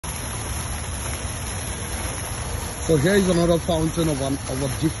So here is another fountain of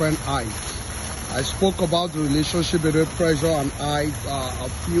a different height. I spoke about the relationship between pressure and height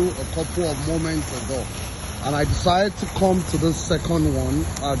a couple of moments ago. And I decided to come to the second one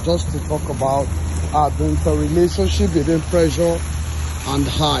just to talk about the interrelationship between pressure and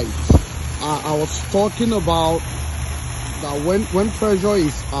height. I was talking about that when pressure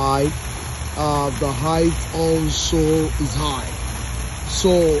is high, the height also is high.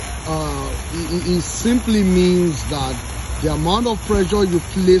 So it simply means that the amount of pressure you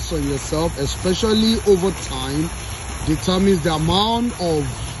place on yourself, especially over time, determines the amount of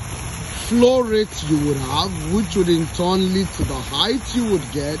flow rate you would have, which would in turn lead to the height you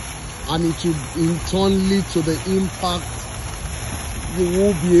would get, and it would in turn lead to the impact you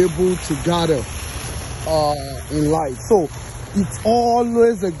will be able to gather in life. So it's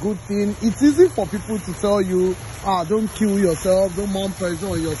always a good thing. It's easy for people to tell you, don't kill yourself, don't mount pressure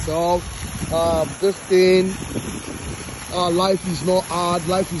on yourself, this thing, life is not hard,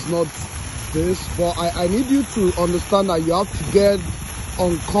 life is not this. But I need you to understand that you have to get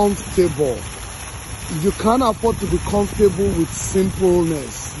uncomfortable. You can't afford to be comfortable with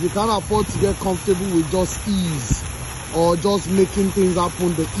simpleness. You can't afford to get comfortable with just ease or just making things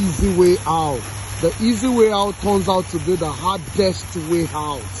happen the easy way out. The easy way out turns out to be the hardest way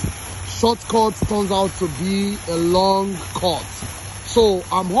out. Shortcut turns out to be a long cut. So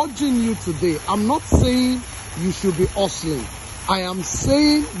I'm urging you today. I'm not saying you should be hustling. I am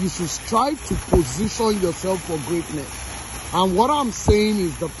saying you should strive to position yourself for greatness. And what I'm saying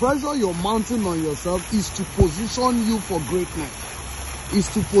is the pressure you're mounting on yourself is to position you for greatness. Is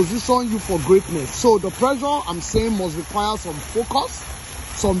to position you for greatness. So the pressure I'm saying must require some focus,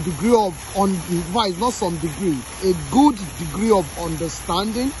 some degree of, not some degree, a good degree of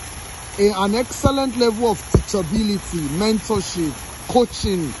understanding, an excellent level of teachability, mentorship,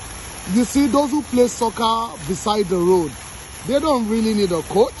 coaching. You see, those who play soccer beside the road, they don't really need a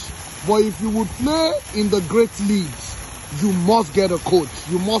coach. But if you would play in the great leagues, you must get a coach.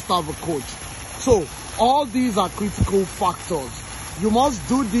 You must have a coach. So all these are critical factors. You must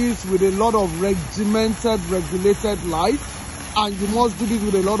do this with a lot of regimented, regulated life, and you must do this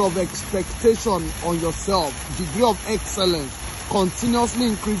with a lot of expectation on yourself, degree of excellence, continuously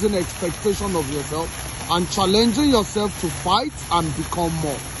increasing expectation of yourself, and challenging yourself to fight and become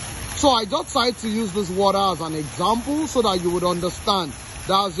more. So I just decided to use this water as an example so that you would understand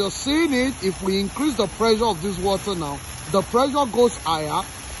that as you're seeing it, if we increase the pressure of this water now, the pressure goes higher,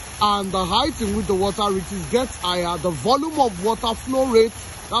 and the height in which the water reaches gets higher, the volume of water flow rate,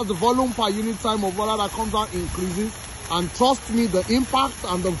 that's the volume per unit time of water that comes out, increases. And trust me, the impact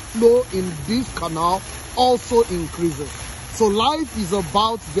and the flow in this canal also increases. So life is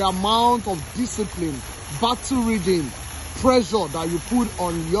about the amount of discipline, battle reading, pressure that you put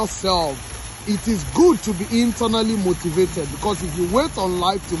on yourself. It is good to be internally motivated, because if you wait on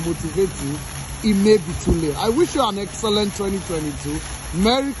life to motivate you, it may be too late. I wish you an excellent 2022.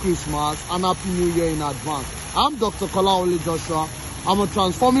 Merry Christmas and Happy New Year in advance. I'm Dr. Kolawole Joshua. I'm a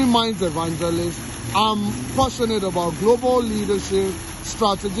Transforming Minds Evangelist. I'm passionate about global leadership,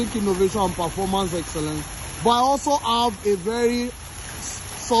 strategic innovation and performance excellence. But I also have a very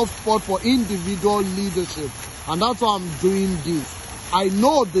soft spot for individual leadership. And that's why I'm doing this. I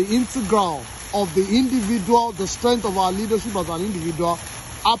know the integral of the individual, the strength of our leadership as an individual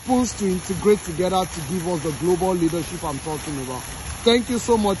happens to integrate together to give us the global leadership I'm talking about. Thank you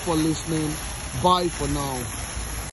so much for listening. Bye for now.